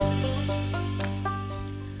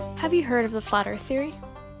Have you heard of the Flat Earth theory?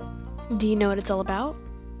 Do you know what it's all about?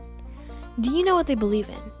 Do you know what they believe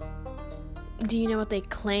in? Do you know what they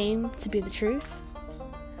claim to be the truth?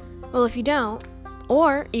 Well, if you don't,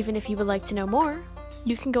 or even if you would like to know more,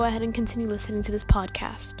 you can go ahead and continue listening to this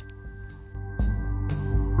podcast.